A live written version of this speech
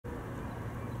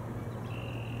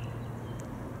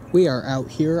We are out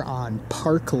here on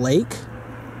Park Lake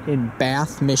in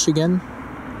Bath, Michigan.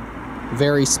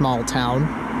 Very small town.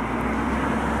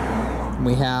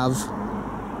 We have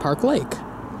Park Lake.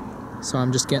 So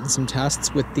I'm just getting some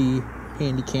tests with the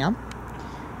handy cam.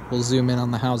 We'll zoom in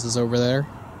on the houses over there.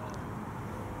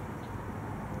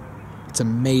 It's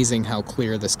amazing how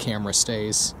clear this camera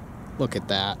stays. Look at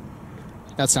that.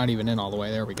 That's not even in all the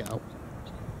way. There we go.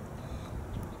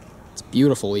 It's a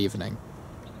beautiful evening.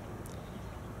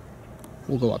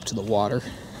 We'll go up to the water.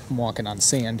 I'm walking on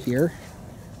sand here.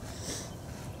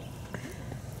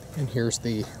 And here's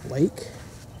the lake.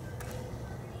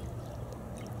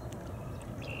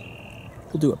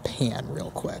 We'll do a pan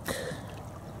real quick.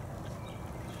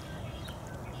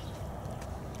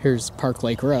 Here's Park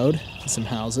Lake Road, some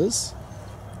houses.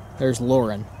 There's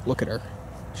Lauren. Look at her.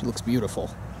 She looks beautiful.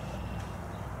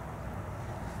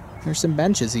 There's some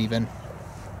benches even.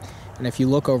 And if you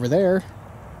look over there,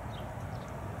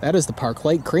 that is the Park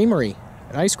Lake Creamery,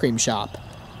 an ice cream shop,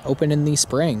 open in the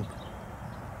spring.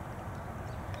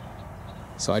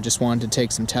 So I just wanted to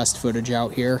take some test footage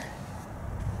out here.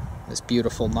 This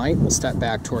beautiful night. We'll step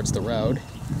back towards the road.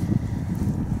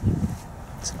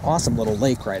 It's an awesome little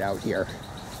lake right out here.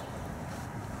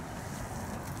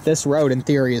 This road, in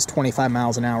theory, is 25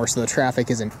 miles an hour, so the traffic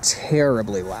isn't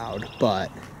terribly loud,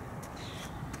 but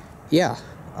yeah.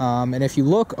 And if you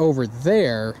look over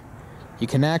there, you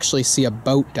can actually see a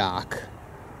boat dock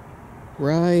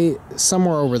right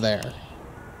somewhere over there.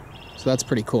 So that's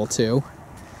pretty cool too.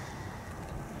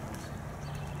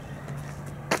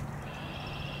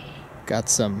 Got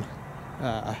some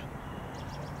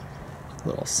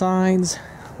little signs.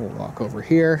 We'll walk over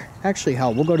here. Actually,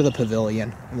 hell, we'll go to the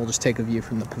pavilion and we'll just take a view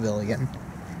from the pavilion.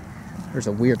 There's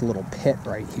a weird little pit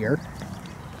right here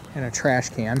and a trash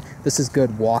can. This is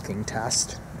good walking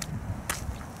test.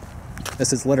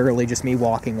 This is literally just me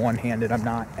walking one-handed. I'm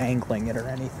not angling it or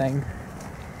anything.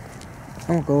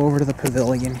 I'll go over to the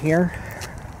pavilion here.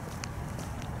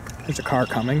 There's a car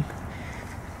coming.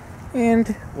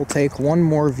 And we'll take one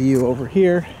more view over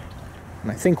here.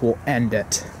 And I think we'll end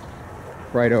it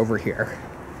right over here.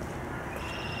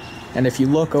 And if you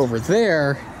look over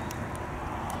there,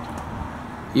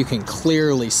 you can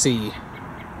clearly see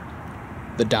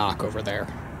the dock over there.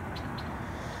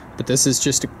 But this is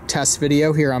just a test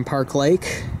video here on Park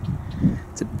Lake.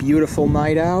 It's a beautiful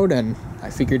night out, and I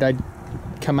figured I'd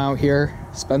come out here,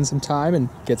 spend some time, and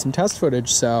get some test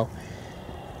footage. So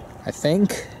I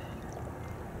think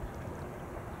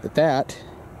that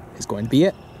is going to be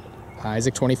it.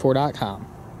 Isaac24.com.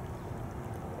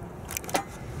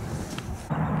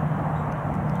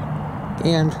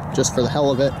 And just for the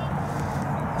hell of it,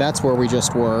 that's where we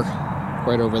just were,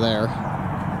 right over there.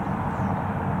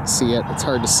 See it? It's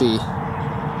hard to see.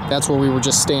 That's where we were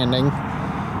just standing.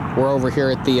 We're over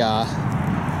here at the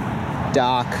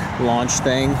dock launch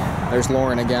thing. There's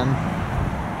Lauren again.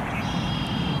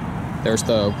 There's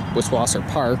the Wiswasser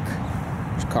Park.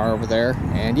 There's a car over there.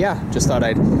 And yeah, just thought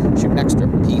I'd shoot an extra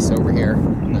piece over here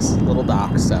on this little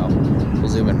dock. So we'll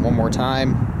zoom in one more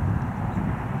time.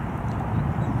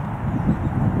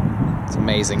 It's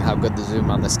amazing how good the zoom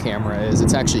on this camera is.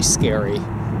 It's actually scary.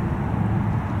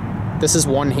 This is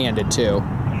one-handed too.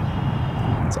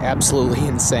 It's absolutely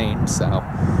insane. So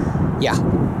yeah,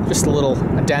 just a little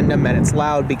addendum, and it's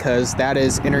loud because that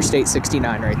is Interstate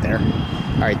 69 right there.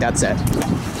 All right, that's it.